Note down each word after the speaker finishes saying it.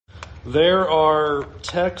There are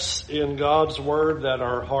texts in God's Word that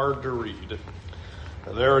are hard to read.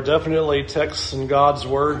 There are definitely texts in God's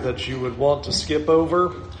Word that you would want to skip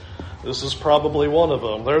over. This is probably one of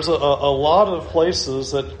them. There's a lot of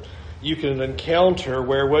places that you can encounter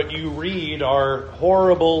where what you read are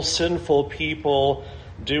horrible, sinful people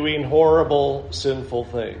doing horrible, sinful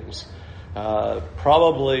things.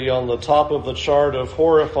 Probably on the top of the chart of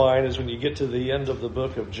horrifying is when you get to the end of the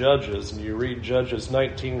book of Judges and you read Judges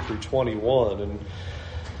 19 through 21 and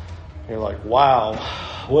you're like, wow,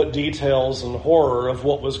 what details and horror of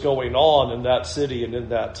what was going on in that city and in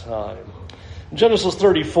that time. Genesis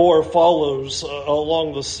 34 follows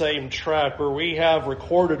along the same track where we have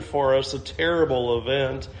recorded for us a terrible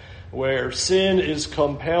event where sin is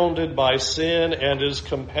compounded by sin and is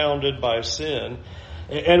compounded by sin.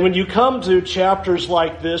 And when you come to chapters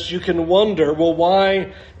like this, you can wonder, well,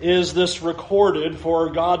 why is this recorded for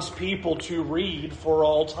God's people to read for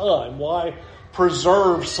all time? Why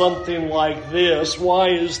preserve something like this? Why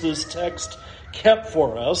is this text kept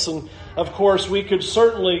for us? And of course, we could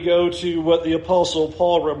certainly go to what the Apostle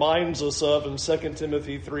Paul reminds us of in 2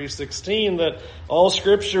 Timothy 3:16, that all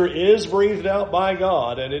Scripture is breathed out by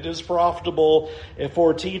God, and it is profitable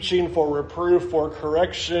for teaching, for reproof, for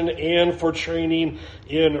correction, and for training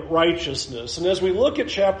in righteousness. And as we look at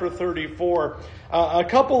chapter 34, a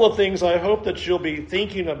couple of things I hope that you'll be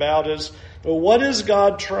thinking about is, what is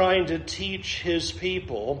God trying to teach His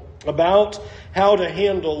people about how to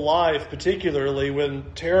handle life, particularly when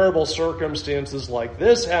terrible circumstances like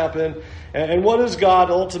this happen? And what is God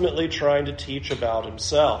ultimately trying to teach about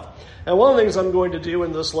Himself? And one of the things I'm going to do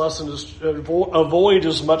in this lesson is avoid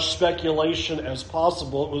as much speculation as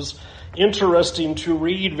possible. It was interesting to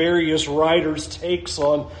read various writers' takes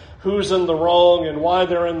on who's in the wrong and why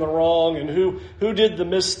they're in the wrong and who did the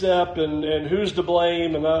misstep and who's to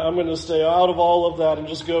blame. And I'm going to stay out of all of that and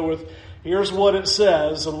just go with, here's what it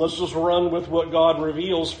says, and let's just run with what God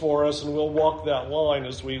reveals for us, and we'll walk that line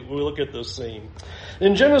as we look at this scene.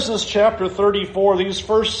 In Genesis chapter 34, these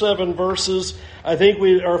first 7 verses, I think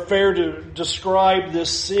we are fair to describe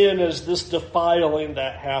this sin as this defiling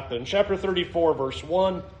that happened. Chapter 34, verse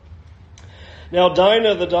 1. Now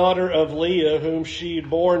Dinah, the daughter of Leah, whom she had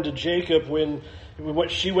borne to Jacob when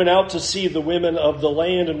she went out to see the women of the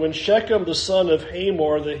land, and when Shechem, the son of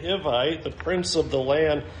Hamor, the Hivite, the prince of the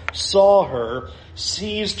land, saw her,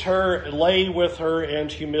 seized her, lay with her, and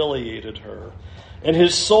humiliated her. And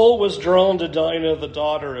his soul was drawn to Dinah, the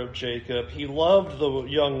daughter of Jacob. He loved the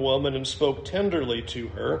young woman and spoke tenderly to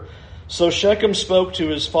her. So Shechem spoke to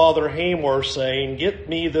his father Hamor, saying, "Get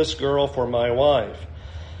me this girl for my wife."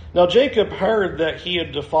 Now Jacob heard that he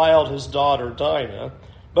had defiled his daughter Dinah,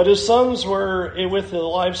 but his sons were with the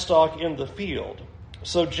livestock in the field.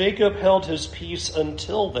 So Jacob held his peace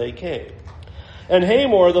until they came. And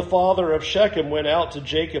Hamor, the father of Shechem, went out to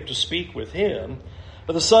Jacob to speak with him.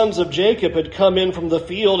 But the sons of Jacob had come in from the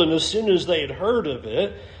field, and as soon as they had heard of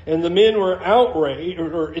it, and the men were outraged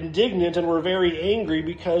or indignant and were very angry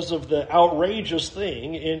because of the outrageous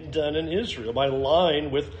thing done in Israel by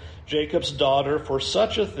lying with Jacob's daughter, for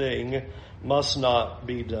such a thing must not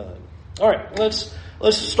be done. All right, let's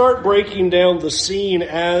start breaking down the scene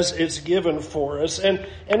as it's given for us. And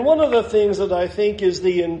one of the things that I think is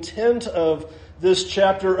the intent of this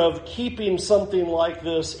chapter of keeping something like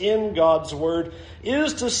this in God's Word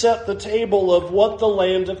is to set the table of what the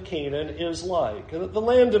land of Canaan is like. And the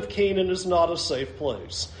land of Canaan is not a safe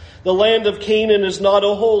place. The land of Canaan is not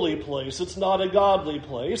a holy place. It's not a godly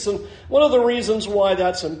place. And one of the reasons why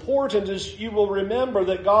that's important is you will remember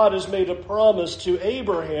that God has made a promise to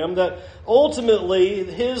Abraham that ultimately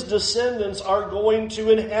his descendants are going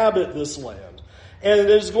to inhabit this land. And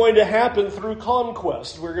it is going to happen through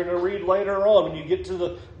conquest. We're going to read later on when you get to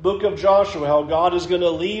the book of Joshua how God is going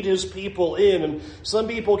to lead His people in. And some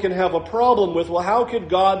people can have a problem with, well, how could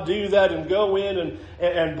God do that and go in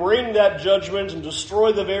and bring that judgment and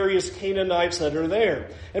destroy the various Canaanites that are there?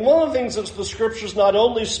 And one of the things that the Scriptures not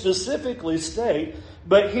only specifically state,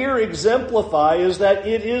 but here exemplify, is that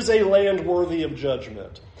it is a land worthy of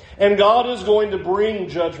judgment. And God is going to bring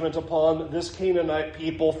judgment upon this Canaanite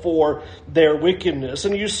people for their wickedness.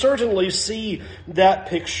 And you certainly see that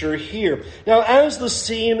picture here. Now, as the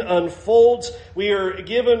scene unfolds, we are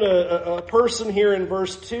given a person here in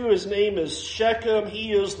verse 2. His name is Shechem.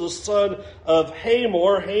 He is the son of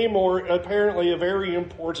Hamor. Hamor, apparently a very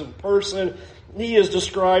important person. He is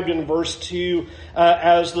described in verse 2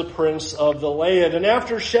 as the prince of the land. And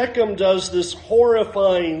after Shechem does this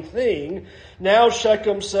horrifying thing, now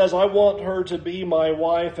Shechem says, I want her to be my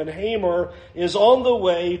wife. And Hamor is on the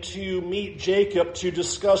way to meet Jacob to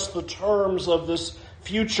discuss the terms of this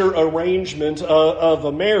future arrangement of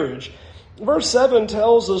a marriage. Verse 7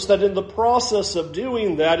 tells us that in the process of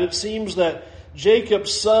doing that, it seems that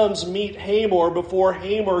Jacob's sons meet Hamor before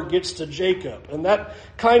Hamor gets to Jacob. And that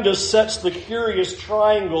kind of sets the curious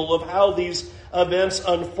triangle of how these events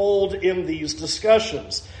unfold in these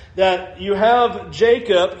discussions. That you have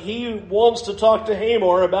Jacob, he wants to talk to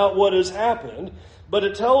Hamor about what has happened, but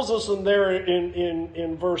it tells us in there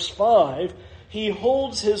in verse 5, he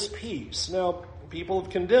holds his peace. Now, people have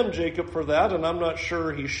condemned Jacob for that, and I'm not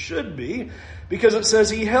sure he should be, because it says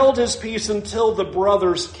he held his peace until the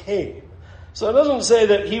brothers came. So it doesn't say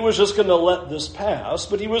that he was just going to let this pass,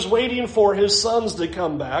 but he was waiting for his sons to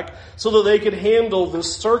come back so that they could handle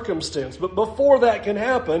this circumstance. But before that can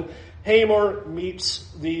happen, Hamor meets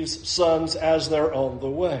these sons as they're on the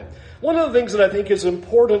way. One of the things that I think is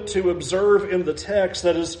important to observe in the text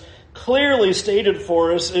that is clearly stated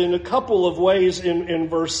for us in a couple of ways in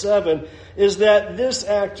verse 7 is that this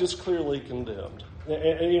act is clearly condemned.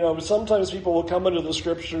 And sometimes people will come into the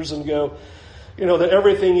scriptures and go, that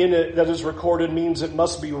everything in it that is recorded means it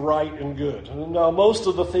must be right and good. Now, most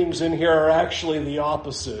of the things in here are actually the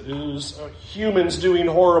opposite. It is humans doing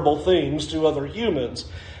horrible things to other humans.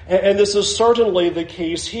 And this is certainly the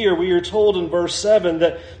case here. We are told in verse 7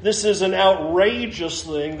 that this is an outrageous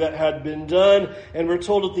thing that had been done. And we're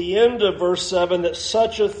told at the end of verse 7 that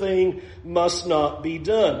such a thing must not be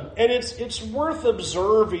done. And it's worth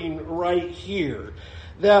observing right here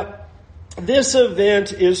that this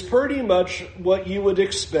event is pretty much what you would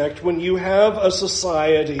expect when you have a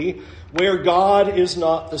society where God is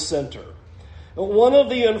not the center. One of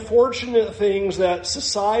the unfortunate things that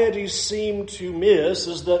societies seem to miss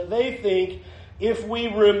is that they think if we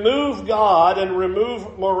remove God and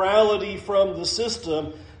remove morality from the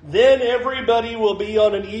system, then everybody will be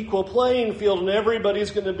on an equal playing field and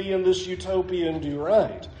everybody's going to be in this utopia and do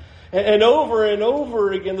right. And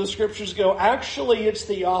over again, the scriptures go, actually, it's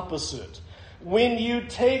the opposite. When you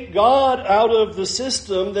take God out of the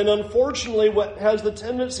system, then unfortunately what has the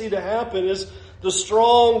tendency to happen is the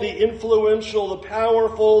strong, the influential, the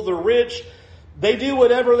powerful, the rich, they do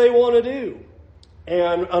whatever they want to do.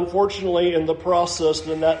 And unfortunately, in the process,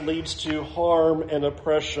 then that leads to harm and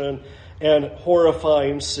oppression and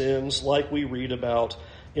horrifying sins like we read about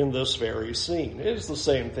in this very scene. It is the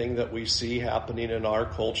same thing that we see happening in our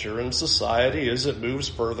culture and society as it moves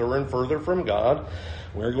further and further from God.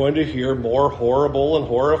 We're going to hear more horrible and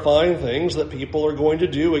horrifying things that people are going to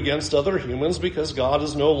do against other humans because God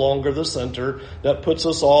is no longer the center that puts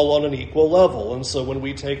us all on an equal level. And so when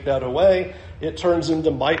we take that away, it turns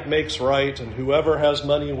into might makes right and whoever has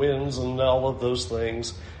money wins and all of those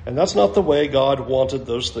things. And that's not the way God wanted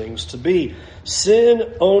those things to be.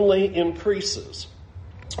 Sin only increases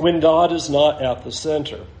when God is not at the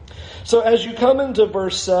center. So as you come into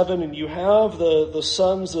verse 7 and you have the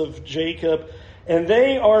sons of Jacob, and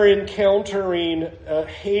they are encountering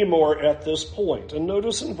Hamor at this point. And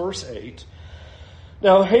notice in verse 8,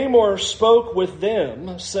 now Hamor spoke with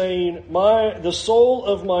them, saying, the soul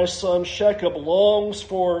of my son Shechem longs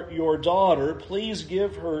for your daughter. Please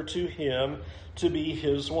give her to him to be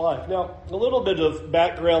his wife. Now, a little bit of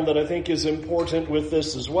background that I think is important with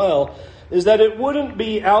this as well is that it wouldn't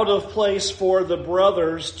be out of place for the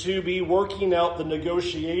brothers to be working out the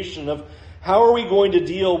negotiation of how are we going to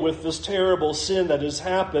deal with this terrible sin that has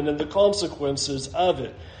happened and the consequences of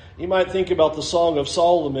it. You might think about the Song of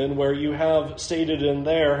Solomon where you have stated in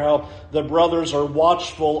there how the brothers are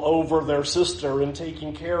watchful over their sister and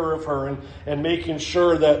taking care of her and making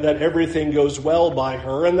sure that everything goes well by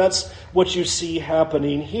her. And that's what you see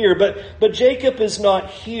happening here. But Jacob is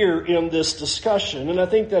not here in this discussion. And I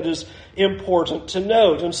think that is important to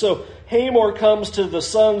note. And so Hamor comes to the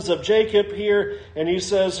sons of Jacob here and he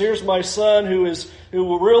says, here's my son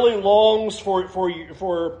who really longs for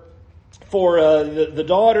the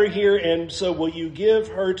daughter here, and so will you give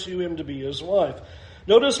her to him to be his wife?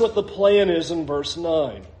 Notice what the plan is in verse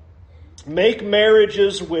 9. Make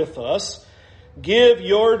marriages with us, give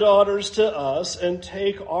your daughters to us, and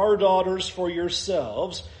take our daughters for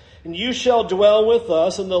yourselves, and you shall dwell with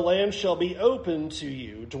us, and the land shall be open to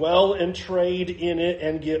you. Dwell and trade in it,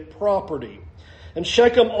 and get property. And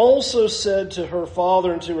Shechem also said to her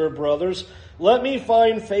father and to her brothers, let me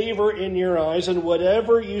find favor in your eyes, and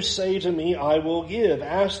whatever you say to me, I will give.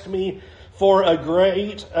 Ask me for as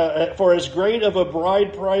great of a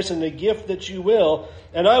bride price and a gift that you will,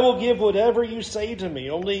 and I will give whatever you say to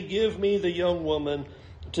me. Only give me the young woman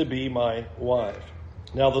to be my wife.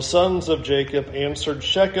 Now the sons of Jacob answered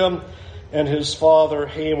Shechem and his father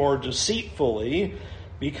Hamor deceitfully,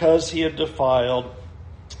 because he had defiled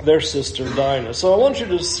their sister Dinah. So I want you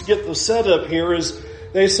to get the setup here is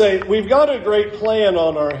they say, we've got a great plan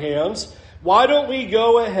on our hands. Why don't we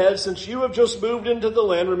go ahead, since you have just moved into the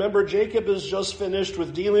land? Remember, Jacob has just finished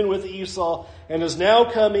with dealing with Esau and has now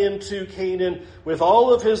come into Canaan with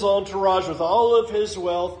all of his entourage, with all of his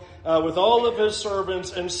wealth, with all of his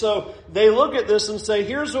servants. And so they look at this and say,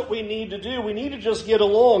 here's what we need to do. We need to just get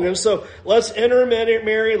along. And so let's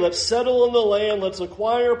intermarry, let's settle in the land, let's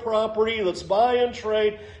acquire property, let's buy and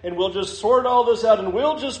trade, and we'll just sort all this out, and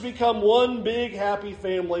we'll just become one big happy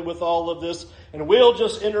family with all of this, and we'll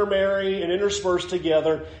just intermarry and intersperse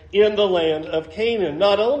together in the land of Canaan.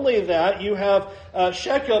 Not only that, you have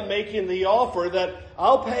Shechem making the offer that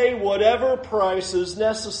I'll pay whatever price is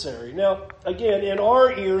necessary. Now, again, in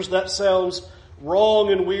our ears, that sounds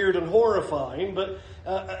wrong and weird and horrifying, but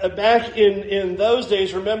back in those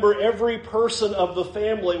days, remember, every person of the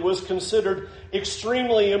family was considered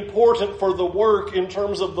extremely important for the work in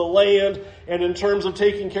terms of the land and in terms of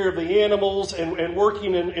taking care of the animals and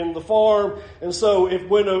working in the farm. And so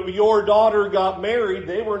when your daughter got married,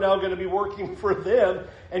 they were now going to be working for them,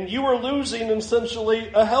 and you were losing essentially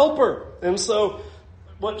a helper. And so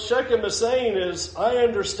what Shechem is saying is, I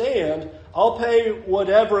understand, I'll pay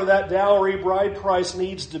whatever that dowry bride price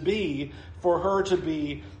needs to be for her to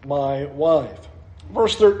be my wife.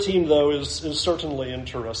 Verse 13, though, is certainly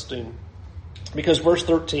interesting, because verse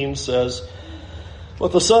 13 says,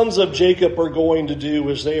 what the sons of Jacob are going to do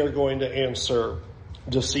is they are going to answer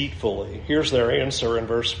deceitfully. Here's their answer in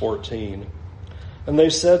verse 14. And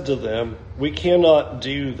they said to them, we cannot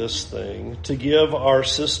do this thing, to give our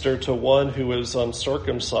sister to one who is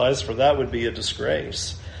uncircumcised, for that would be a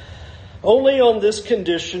disgrace. Only on this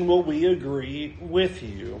condition will we agree with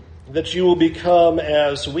you, that you will become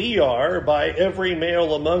as we are by every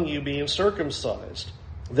male among you being circumcised.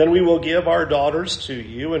 Then we will give our daughters to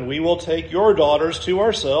you, and we will take your daughters to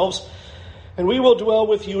ourselves, and we will dwell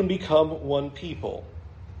with you and become one people.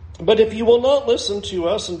 But if you will not listen to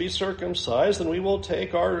us and be circumcised, then we will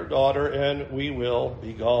take our daughter and we will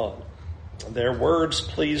be gone. Their words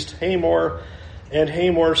pleased Hamor and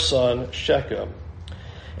Hamor's son Shechem.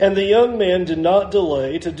 And the young man did not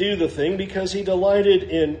delay to do the thing because he delighted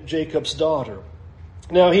in Jacob's daughter.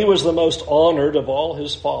 Now he was the most honored of all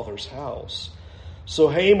his father's house. So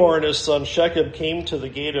Hamor and his son Shechem came to the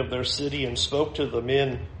gate of their city and spoke to the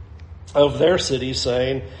men of their city,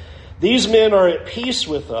 saying, these men are at peace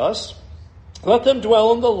with us. Let them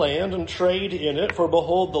dwell in the land and trade in it, for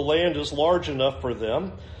behold, the land is large enough for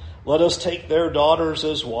them. Let us take their daughters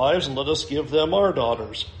as wives, and let us give them our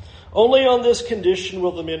daughters. Only on this condition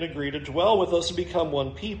will the men agree to dwell with us and become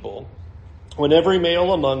one people, when every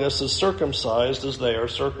male among us is circumcised as they are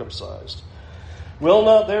circumcised. Will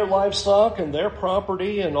not their livestock and their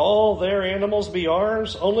property and all their animals be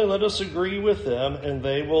ours? Only let us agree with them, and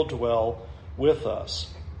they will dwell with us.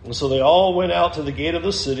 And so they all went out to the gate of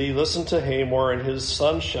the city, listened to Hamor and his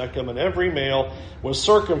son Shechem, and every male was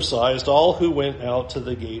circumcised, all who went out to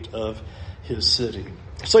the gate of his city.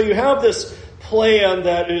 So you have this plan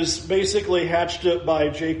that is basically hatched up by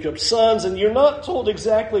Jacob's sons, and you're not told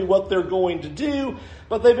exactly what they're going to do,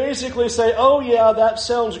 but they basically say, oh yeah, that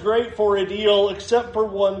sounds great for a deal, except for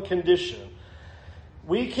one condition.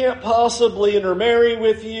 We can't possibly intermarry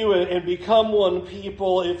with you and become one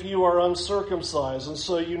people if you are uncircumcised. And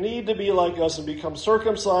so you need to be like us and become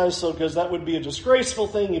circumcised, because that would be a disgraceful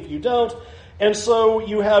thing if you don't. And so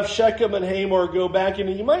you have Shechem and Hamor go back, and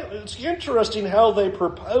it's interesting how they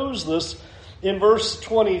propose this in verse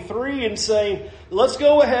 23 and saying, let's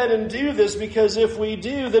go ahead and do this, because if we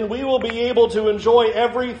do, then we will be able to enjoy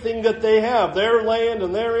everything that they have, their land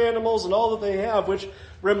and their animals and all that they have, which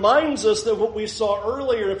reminds us that what we saw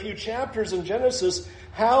earlier, a few chapters in Genesis,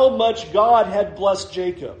 how much God had blessed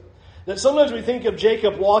Jacob. That sometimes we think of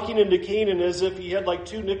Jacob walking into Canaan as if he had like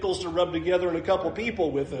 2 nickels to rub together and a couple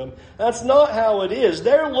people with him. That's not how it is.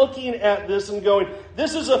 They're looking at this and going,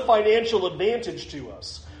 this is a financial advantage to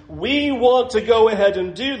us. We want to go ahead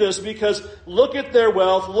and do this because look at their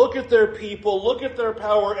wealth, look at their people, look at their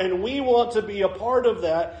power, and we want to be a part of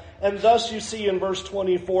that. And thus you see in verse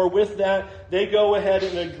 24, with that, they go ahead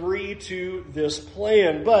and agree to this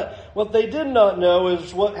plan. But what they did not know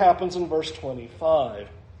is what happens in verse 25.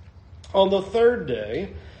 On the third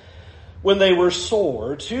day, when they were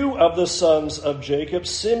sore, 2 of the sons of Jacob,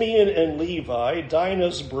 Simeon and Levi,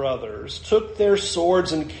 Dinah's brothers, took their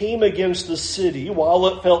swords and came against the city while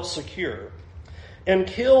it felt secure, and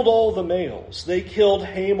killed all the males. They killed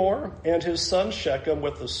Hamor and his son Shechem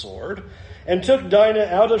with the sword, and took Dinah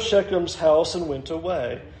out of Shechem's house and went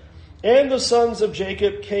away. And the sons of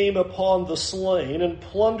Jacob came upon the slain and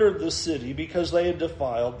plundered the city because they had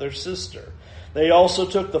defiled their sister. They also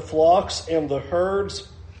took the flocks and the herds,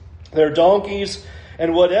 their donkeys,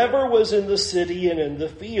 and whatever was in the city and in the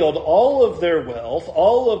field, all of their wealth,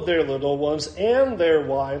 all of their little ones and their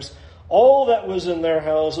wives, all that was in their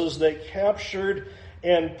houses, they captured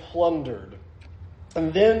and plundered.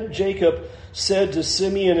 And then Jacob said to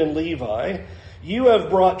Simeon and Levi, "You have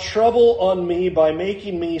brought trouble on me by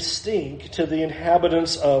making me stink to the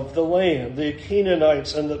inhabitants of the land, the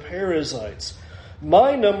Canaanites and the Perizzites.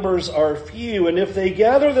 My numbers are few, and if they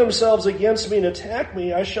gather themselves against me and attack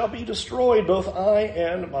me, I shall be destroyed, both I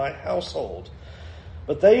and my household."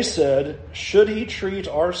 But they said, "Should he treat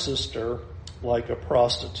our sister like a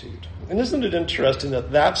prostitute?" And isn't it interesting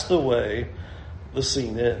that that's the way the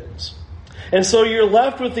scene ends? And so you're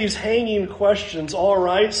left with these hanging questions. All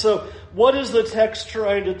right, so what is the text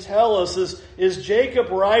trying to tell us? Is Jacob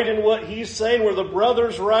right in what he's saying? Were the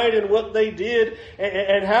brothers right in what they did?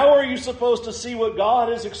 And how are you supposed to see what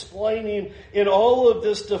God is explaining in all of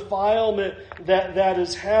this defilement that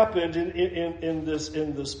has happened in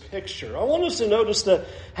this picture? I want us to notice that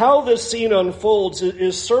how this scene unfolds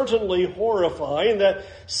is certainly horrifying, that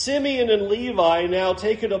Simeon and Levi now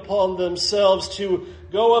take it upon themselves to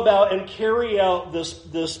go about and carry out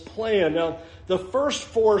this plan. Now, the first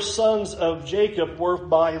four sons of Jacob were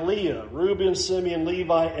by Leah: Reuben, Simeon,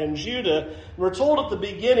 Levi, and Judah. We're told at the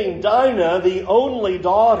beginning, Dinah, the only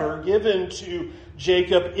daughter given to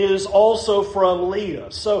Jacob, is also from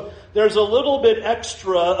Leah. So there's a little bit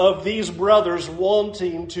extra of these brothers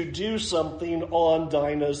wanting to do something on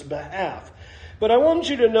Dinah's behalf. But I want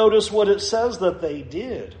you to notice what it says that they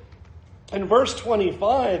did. In verse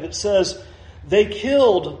 25, it says, they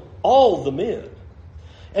killed all the men.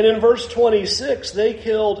 And in verse 26, they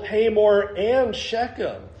killed Hamor and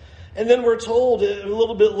Shechem. And then we're told a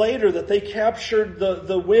little bit later that they captured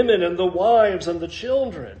the women and the wives and the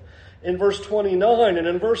children in verse 29. And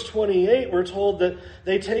in verse 28, we're told that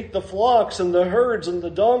they take the flocks and the herds and the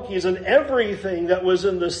donkeys and everything that was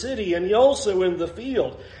in the city and also in the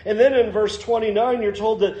field. And then in verse 29, you're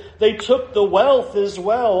told that they took the wealth as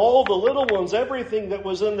well, all the little ones, everything that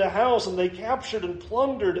was in the house, and they captured and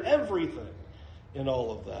plundered everything in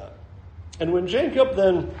all of that. And when Jacob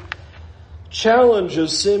then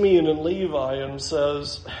challenges Simeon and Levi and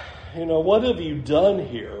says, what have you done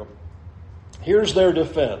here? Here's their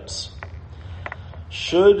defense.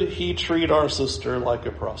 Should he treat our sister like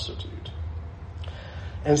a prostitute?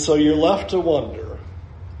 And so you're left to wonder,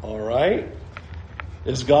 all right,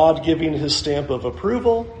 is God giving his stamp of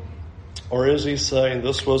approval? Or is he saying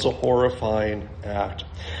this was a horrifying act?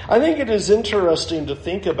 I think it is interesting to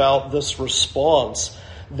think about this response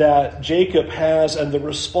that Jacob has and the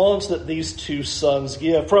response that these two sons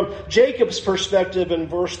give. From Jacob's perspective in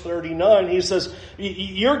verse 39, he says,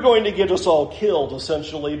 you're going to get us all killed,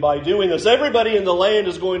 essentially, by doing this. Everybody in the land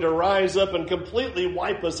is going to rise up and completely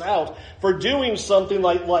wipe us out for doing something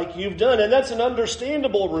like you've done. And that's an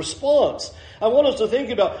understandable response. I want us to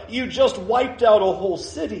think about, you just wiped out a whole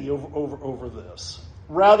city over this,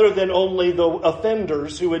 rather than only the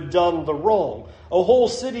offenders who had done the wrong. A whole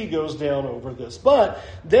city goes down over this. But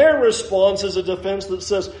their response is a defense that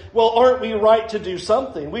says, well, aren't we right to do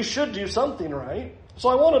something? We should do something, right? So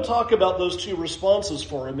I want to talk about those two responses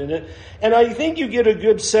for a minute. And I think you get a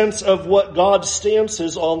good sense of what God's stance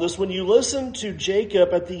is on this when you listen to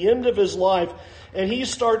Jacob at the end of his life, and he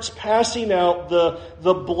starts passing out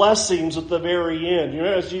the blessings at the very end.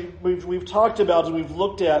 As we've talked about and we've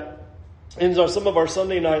looked at in some of our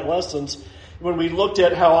Sunday night lessons, when we looked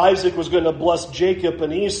at how Isaac was going to bless Jacob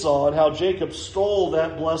and Esau and how Jacob stole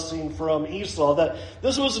that blessing from Esau, that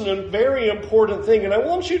this was a very important thing. And I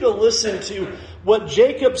want you to listen to what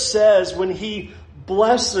Jacob says when he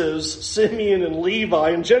blesses Simeon and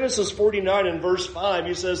Levi. In Genesis 49 and verse 5,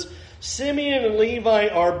 he says, Simeon and Levi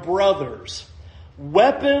are brothers.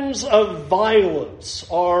 Weapons of violence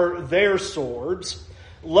are their swords.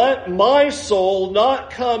 Let my soul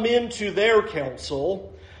not come into their counsel.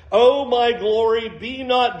 O my glory, be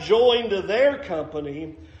not joined to their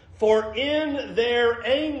company, for in their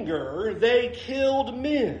anger they killed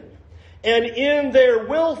men, and in their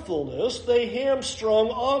willfulness they hamstrung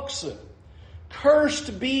oxen.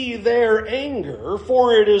 Cursed be their anger,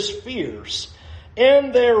 for it is fierce,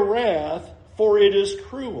 and their wrath, for it is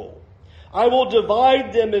cruel. I will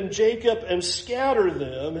divide them in Jacob and scatter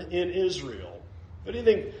them in Israel. What do you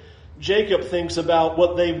think Jacob thinks about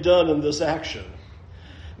what they've done in this action?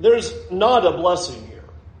 There's not a blessing here.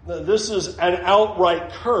 This is an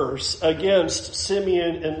outright curse against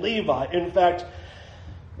Simeon and Levi. In fact,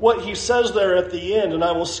 what he says there at the end, and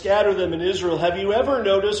I will scatter them in Israel. Have you ever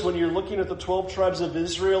noticed when you're looking at the 12 tribes of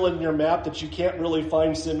Israel in your map that you can't really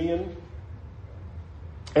find Simeon?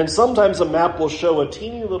 And sometimes a map will show a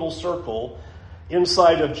teeny little circle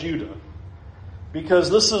inside of Judah. Because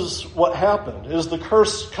this is what happened, is the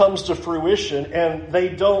curse comes to fruition and they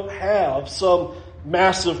don't have some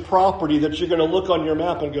massive property that you're going to look on your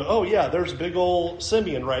map and go, oh yeah, there's big old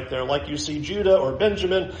Simeon right there, like you see Judah or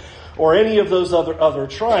Benjamin or any of those other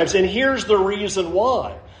tribes. And here's the reason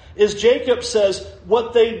why. Is Jacob says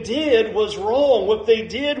what they did was wrong. What they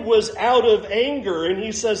did was out of anger. And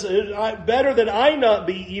he says, better that I not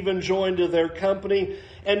be even joined to their company.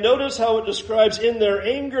 And notice how it describes, in their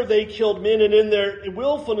anger they killed men, and in their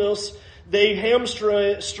willfulness they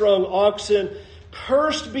hamstrung oxen.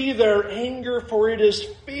 Cursed be their anger, for it is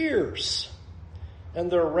fierce,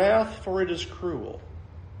 and their wrath, for it is cruel.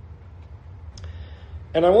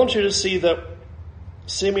 And I want you to see that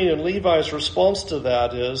Simeon and Levi's response to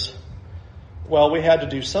that is, well, we had to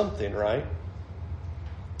do something, right?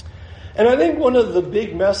 And I think one of the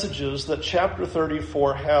big messages that chapter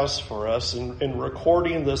 34 has for us in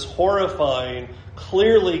recording this horrifying,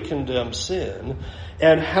 clearly condemned sin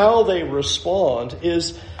and how they respond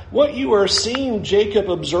is what you are seeing Jacob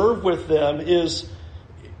observe with them is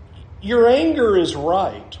your anger is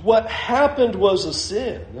right. What happened was a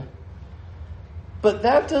sin. But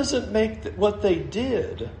that doesn't make what they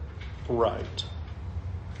did right.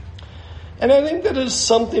 And I think that is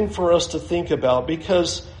something for us to think about,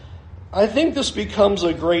 because I think this becomes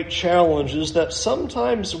a great challenge, is that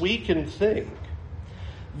sometimes we can think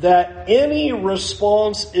that any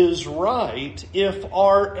response is right if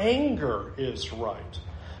our anger is right.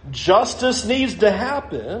 Justice needs to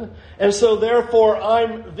happen, and so therefore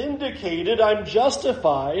I'm vindicated, I'm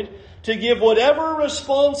justified to give whatever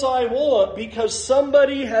response I want because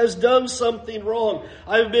somebody has done something wrong.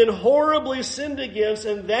 I've been horribly sinned against,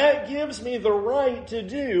 and that gives me the right to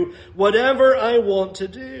do whatever I want to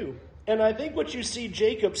do. And I think what you see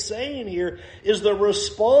Jacob saying here is the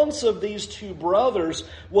response of these two brothers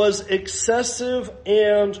was excessive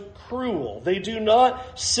and cruel. They do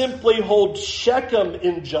not simply hold Shechem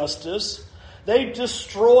in justice. They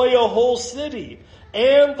destroy a whole city,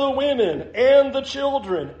 and the women, and the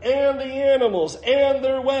children, and the animals, and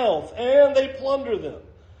their wealth, and they plunder them.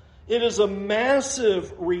 It is a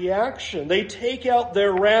massive reaction. They take out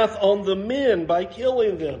their wrath on the men by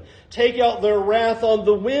killing them. Take out their wrath on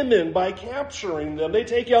the women by capturing them. They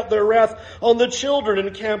take out their wrath on the children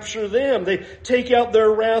and capture them. They take out their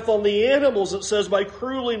wrath on the animals, it says, by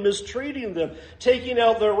cruelly mistreating them. Taking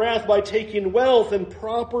out their wrath by taking wealth and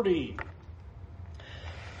property.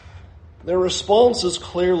 Their response is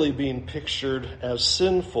clearly being pictured as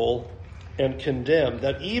sinful and condemned.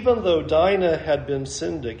 That even though Dinah had been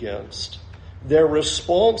sinned against, their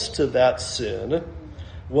response to that sin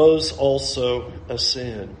was also a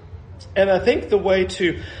sin. And I think the way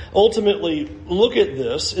to ultimately look at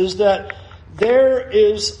this is that there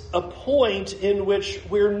is a point in which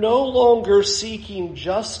we're no longer seeking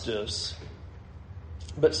justice,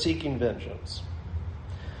 but seeking vengeance.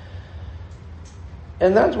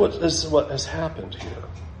 And that's what has happened here.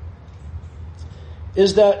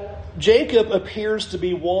 Is that Jacob appears to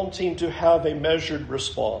be wanting to have a measured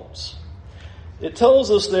response. It tells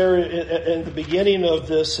us there in the beginning of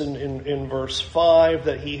this in verse 5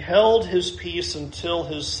 that he held his peace until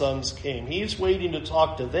his sons came. He's waiting to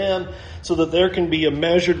talk to them so that there can be a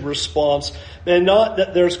measured response and not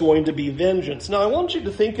that there's going to be vengeance. Now I want you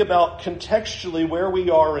to think about contextually where we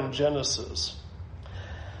are in Genesis.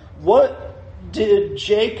 What did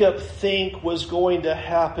Jacob think was going to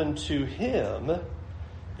happen to him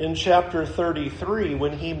in chapter 33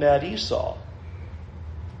 when he met Esau?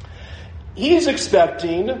 He's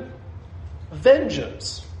expecting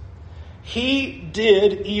vengeance. He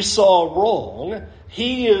did Esau wrong.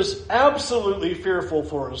 He is absolutely fearful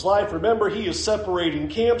for his life. Remember, he is separating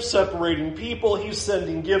camps, separating people. He's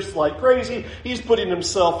sending gifts like crazy. He's putting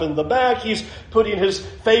himself in the back. He's putting his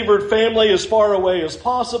favored family as far away as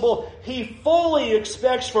possible. He fully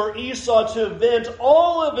expects for Esau to vent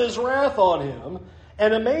all of his wrath on him.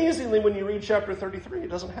 And amazingly, when you read chapter 33, it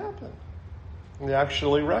doesn't happen. They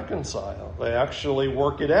actually reconcile. They actually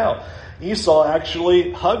work it out. Esau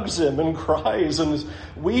actually hugs him and cries and is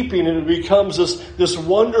weeping, and it becomes this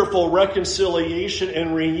wonderful reconciliation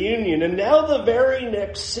and reunion. And now the very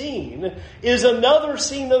next scene is another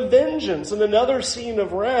scene of vengeance and another scene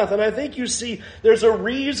of wrath. And I think you see there's a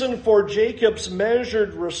reason for Jacob's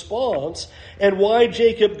measured response and why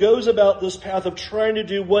Jacob goes about this path of trying to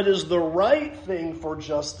do what is the right thing for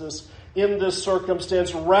justice in this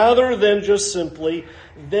circumstance rather than just simply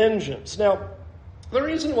vengeance. Now, the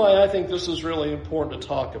reason why I think this is really important to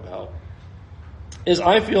talk about is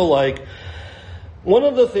I feel like one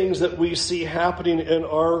of the things that we see happening in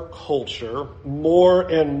our culture more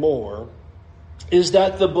and more is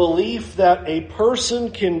that the belief that a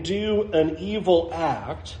person can do an evil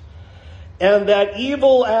act, and that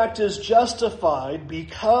evil act is justified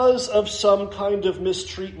because of some kind of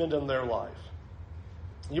mistreatment in their life.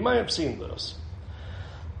 You might have seen this.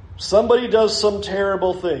 Somebody does some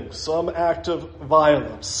terrible thing, some act of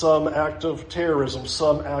violence, some act of terrorism,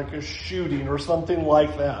 some act of shooting or something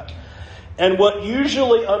like that. And what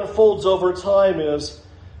usually unfolds over time is,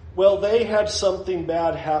 well, they had something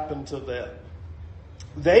bad happen to them.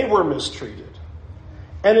 They were mistreated.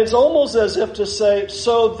 And it's almost as if to say,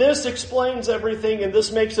 so this explains everything and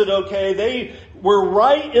this makes it okay. They were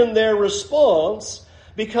right in their response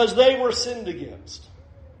because they were sinned against.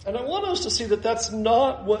 And I want us to see that that's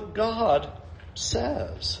not what God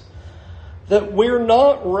says. That we're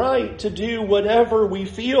not right to do whatever we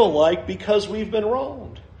feel like because we've been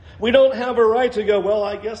wronged. We don't have a right to go, well,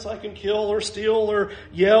 I guess I can kill or steal or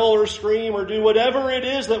yell or scream or do whatever it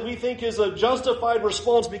is that we think is a justified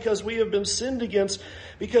response because we have been sinned against,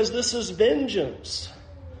 because this is vengeance.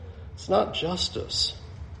 It's not justice.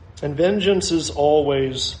 And vengeance is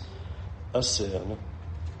always a sin.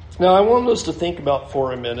 Now, I want us to think about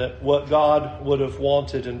for a minute what God would have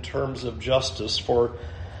wanted in terms of justice for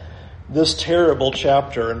this terrible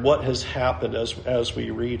chapter and what has happened as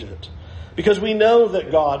we read it. Because we know that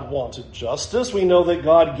God wanted justice. We know that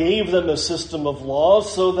God gave them a system of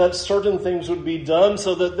laws so that certain things would be done,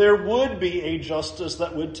 so that there would be a justice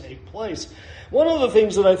that would take place. One of the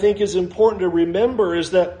things that I think is important to remember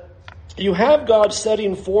is that you have God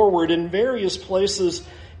setting forward in various places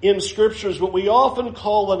in Scriptures what we often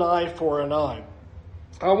call an eye for an eye.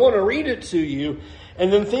 I want to read it to you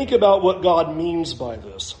and then think about what God means by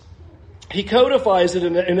this. He codifies it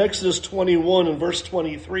in Exodus 21 and verse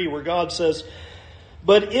 23 where God says,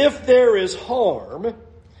 "But if there is harm,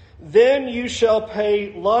 then you shall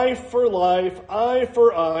pay life for life, eye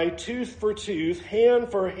for eye, tooth for tooth, hand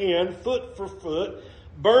for hand, foot for foot,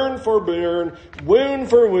 burn for burn, wound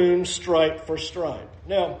for wound, stripe for stripe."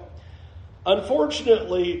 Now,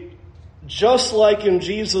 unfortunately, just like in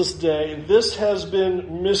Jesus' day, this has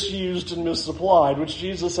been misused and misapplied, which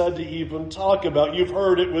Jesus had to even talk about. You've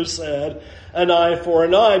heard it was said, an eye for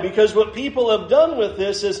an eye, because what people have done with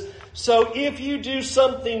this is, so if you do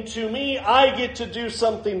something to me, I get to do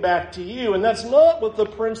something back to you. And that's not what the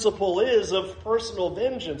principle is of personal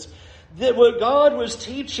vengeance. That what God was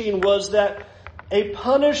teaching was that a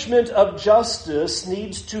punishment of justice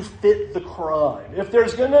needs to fit the crime. If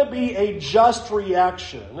there's going to be a just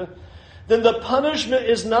reaction, then the punishment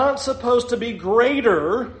is not supposed to be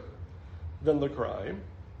greater than the crime,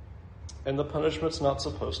 and the punishment's not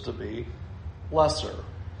supposed to be lesser.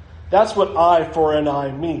 That's what eye for an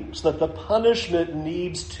eye means, that the punishment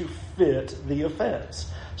needs to fit the offense,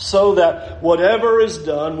 so that whatever is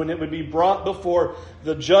done, when it would be brought before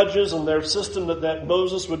the judges and their system that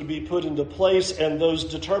Moses would be put into place and those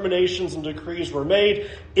determinations and decrees were made,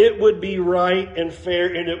 it would be right and fair,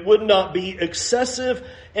 and it would not be excessive,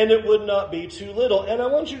 and it would not be too little. And I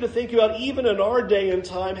want you to think about, even in our day and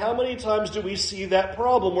time, how many times do we see that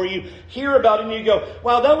problem where you hear about it and you go,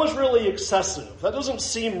 wow, that was really excessive. That doesn't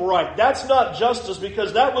seem right. That's not justice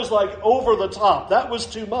because that was like over the top. That was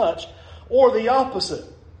too much. Or the opposite.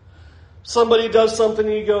 Somebody does something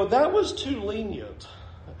and you go, that was too lenient.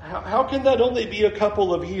 How can that only be a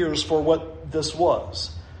couple of years for what this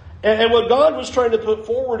was? And what God was trying to put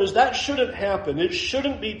forward is that shouldn't happen. It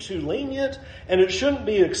shouldn't be too lenient and it shouldn't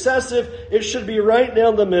be excessive. It should be right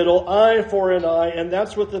down the middle, eye for an eye. And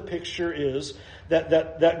that's what the picture is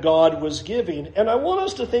that God was giving. And I want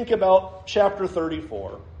us to think about chapter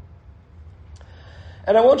 34.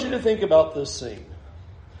 And I want you to think about this scene.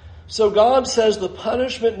 So God says the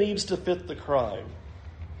punishment needs to fit the crime.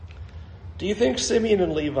 Do you think Simeon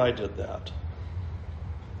and Levi did that?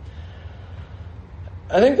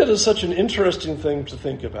 I think that is such an interesting thing to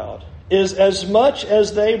think about. Is as much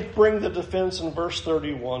as they bring the defense in verse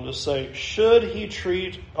 31 to say, should he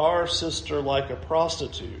treat our sister like a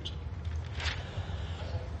prostitute?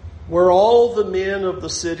 Were all the men of the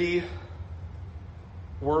city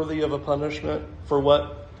worthy of a punishment for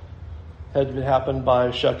what had happened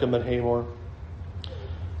by Shechem and Hamor?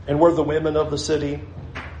 And were the women of the city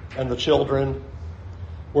and the children,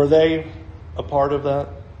 were they a part of that?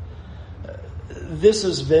 This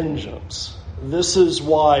is vengeance. This is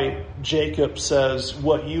why Jacob says,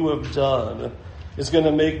 what you have done is going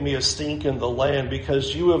to make me a stink in the land,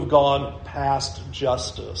 because you have gone past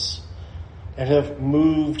justice and have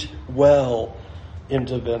moved well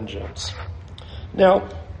into vengeance. Now,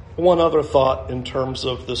 one other thought in terms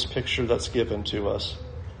of this picture that's given to us.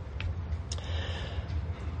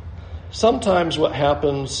 Sometimes what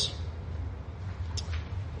happens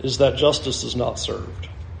is that justice is not served.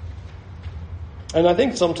 And I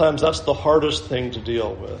think sometimes that's the hardest thing to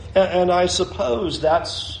deal with. And I suppose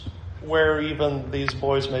that's where even these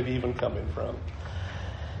boys may be even coming from,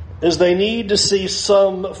 is they need to see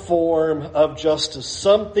some form of justice.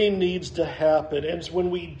 Something needs to happen. And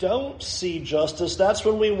when we don't see justice, that's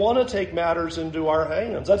when we want to take matters into our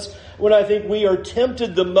hands. That's when I think we are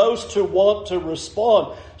tempted the most to want to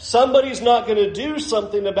respond. Somebody's not going to do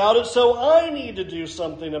something about it, so I need to do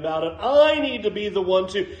something about it. I need to be the one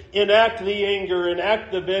to enact the anger,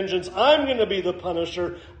 enact the vengeance. I'm going to be the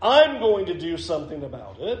punisher. I'm going to do something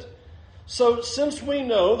about it. So since we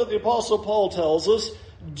know that the Apostle Paul tells us,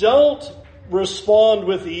 don't respond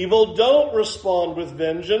with evil. Don't respond with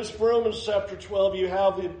vengeance. Romans chapter 12, you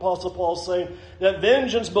have the Apostle Paul saying that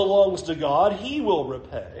vengeance belongs to God. He will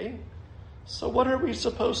repay. So what are we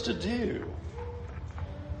supposed to do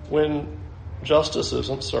when justice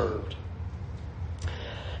isn't served?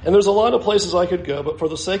 And there's a lot of places I could go, but for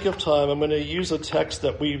the sake of time, I'm going to use a text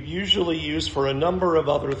that we usually use for a number of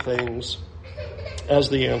other things as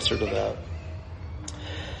the answer to that.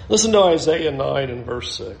 Listen to Isaiah 9 and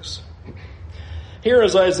verse 6. Here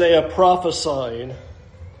is Isaiah prophesying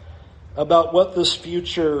about what this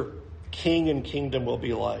future king and kingdom will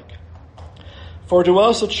be like. For to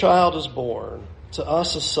us a child is born, to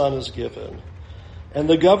us a son is given, and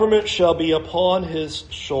the government shall be upon his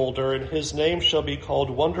shoulder, and his name shall be called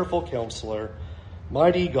Wonderful Counselor,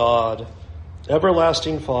 Mighty God,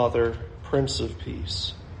 Everlasting Father, Prince of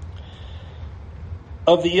Peace.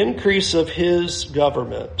 Of the increase of his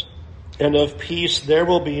government and of peace there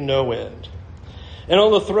will be no end. And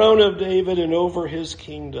on the throne of David and over his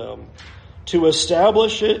kingdom, to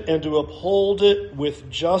establish it and to uphold it with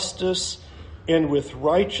justice and with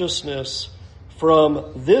righteousness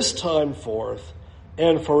from this time forth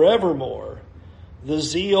and forevermore. The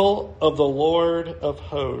zeal of the Lord of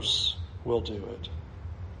hosts will do it.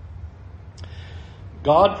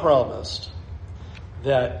 God promised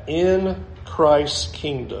that in Christ's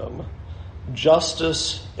kingdom,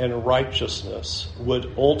 justice and righteousness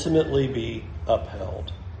would ultimately be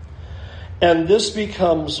upheld. And this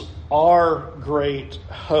becomes our great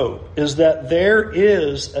hope, is that there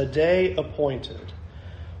is a day appointed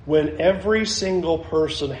when every single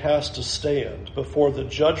person has to stand before the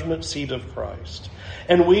judgment seat of Christ.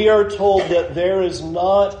 And we are told that there is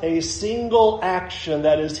not a single action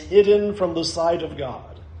that is hidden from the sight of God.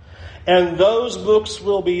 And those books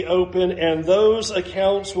will be open, and those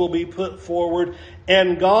accounts will be put forward.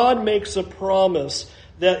 And God makes a promise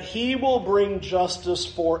that he will bring justice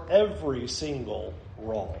for every single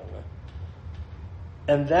wrong.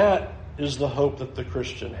 And that is the hope that the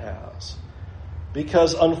Christian has.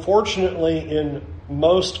 Because unfortunately, in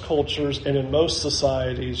most cultures and in most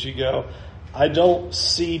societies, you go, I don't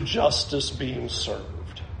see justice being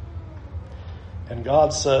served. And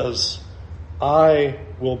God says, I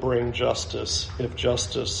will bring justice if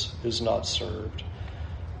justice is not served.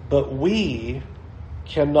 But we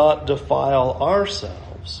cannot defile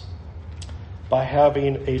ourselves by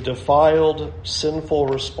having a defiled, sinful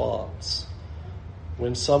response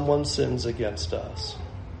when someone sins against us.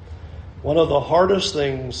 One of the hardest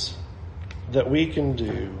things that we can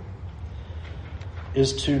do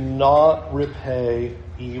is to not repay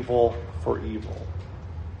evil for evil.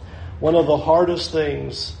 One of the hardest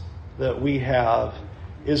things that we have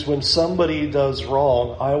is when somebody does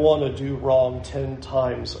wrong, I want to do wrong 10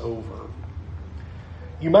 times over.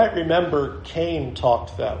 You might remember Cain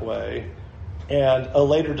talked that way, and a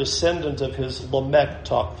later descendant of his, Lamech,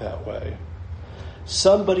 talked that way.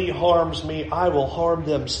 Somebody harms me, I will harm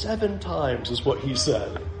them 7 times, is what he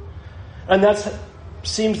said. And that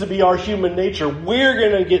seems to be our human nature. We're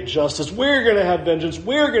going to get justice. We're going to have vengeance.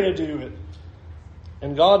 We're going to do it.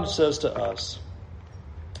 And God says to us,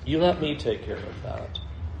 you let me take care of that.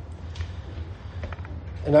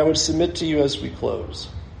 And I would submit to you as we close,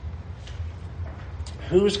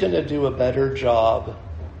 who's going to do a better job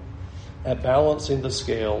at balancing the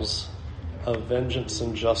scales of vengeance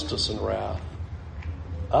and justice and wrath?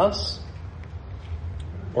 Us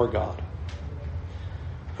or God?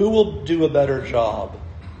 Who will do a better job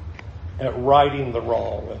at righting the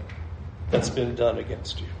wrong that's been done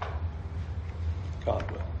against you? God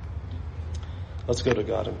will. Let's go to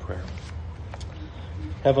God in prayer.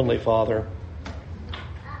 Heavenly Father,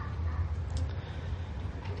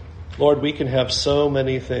 Lord, we can have so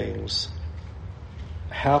many things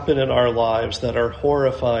happen in our lives that are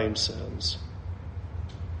horrifying sins.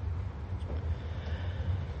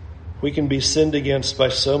 We can be sinned against by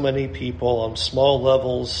so many people on small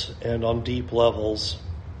levels and on deep levels,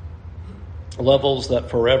 levels that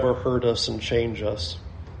forever hurt us and change us.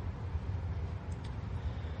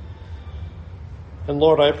 And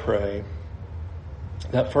Lord, I pray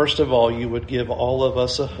that first of all, you would give all of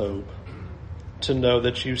us a hope to know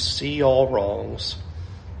that you see all wrongs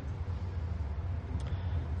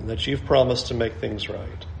and that you've promised to make things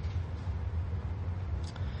right.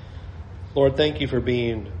 Lord, thank you for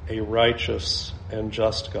being a righteous and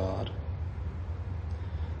just God,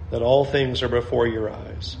 that all things are before your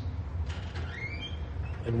eyes.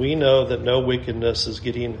 And we know that no wickedness is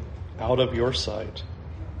getting out of your sight,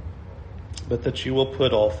 but that you will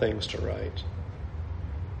put all things to right.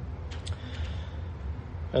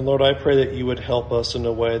 And Lord, I pray that you would help us in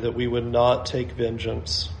a way that we would not take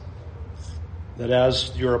vengeance, that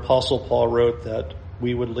as your Apostle Paul wrote, that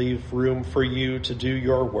we would leave room for you to do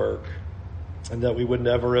your work, and that we would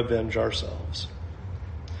never avenge ourselves.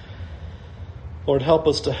 Lord, help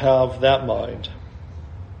us to have that mind.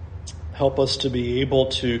 Help us to be able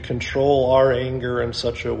to control our anger in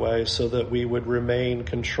such a way so that we would remain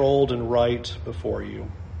controlled and right before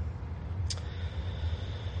you.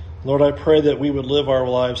 Lord, I pray that we would live our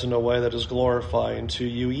lives in a way that is glorifying to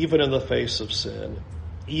you, even in the face of sin,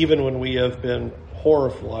 even when we have been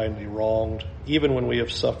horrifyingly wronged, even when we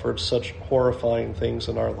have suffered such horrifying things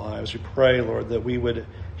in our lives. We pray, Lord, that we would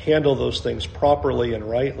handle those things properly and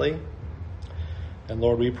rightly. And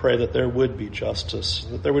Lord, we pray that there would be justice,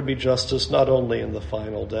 not only in the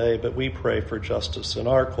final day, but we pray for justice in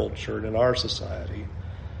our culture and in our society.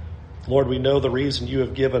 Lord, we know the reason you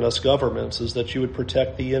have given us governments is that you would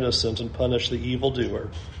protect the innocent and punish the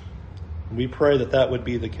evildoer. And we pray that that would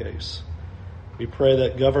be the case. We pray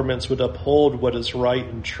that governments would uphold what is right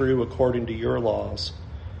and true according to your laws,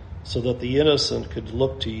 so that the innocent could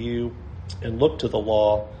look to you and look to the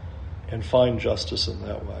law and find justice in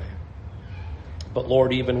that way. But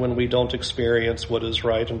Lord, even when we don't experience what is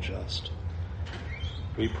right and just,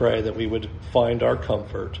 we pray that we would find our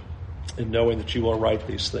comfort in knowing that you will right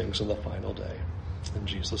these things in the final day. In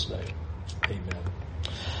Jesus' name, amen.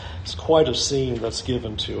 It's quite a scene that's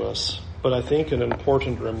given to us, but I think an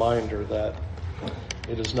important reminder that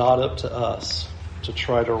it is not up to us to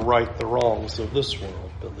try to right the wrongs of this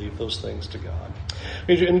world, but leave those things to God.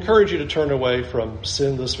 We encourage you to turn away from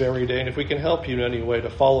sin this very day, and if we can help you in any way to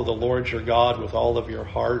follow the Lord your God with all of your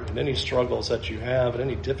heart, and any struggles that you have and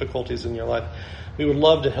any difficulties in your life, we would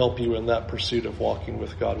love to help you in that pursuit of walking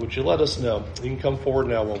with God. Would you let us know? You can come forward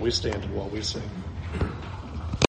now while we stand and while we sing.